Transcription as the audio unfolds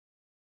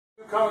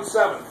Coming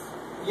 7th.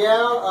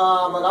 Yeah,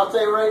 but I'll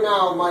tell you right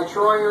now, my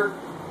Troyer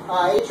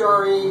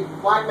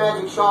HRE Black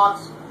Magic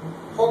shocks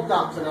hooked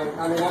up tonight.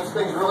 I mean, that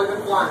thing's really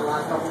been flying the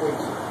last couple of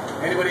weeks.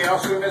 Anybody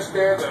else who missed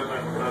there?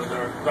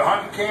 The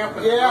hunting camp?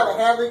 Yeah, the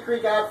Hadley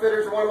Creek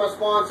Outfitters are one of my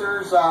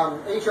sponsors.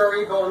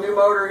 HRE built a new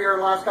motor here in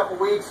the last couple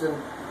of weeks, and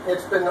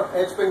it's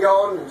been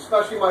going,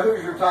 especially my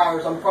Hoosier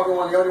tires. I'm probably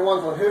one of the only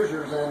ones on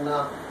Hoosiers, and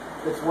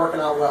it's working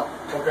out well.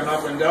 Hooking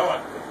up and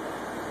going.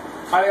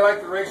 How do you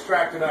like the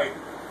racetrack tonight?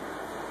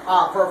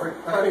 Perfect.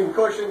 I mean,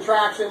 cushion,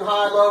 traction,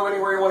 high, low,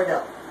 anywhere you want to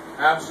go.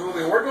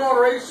 Absolutely. We're going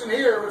racing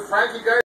here with Frank Guidace.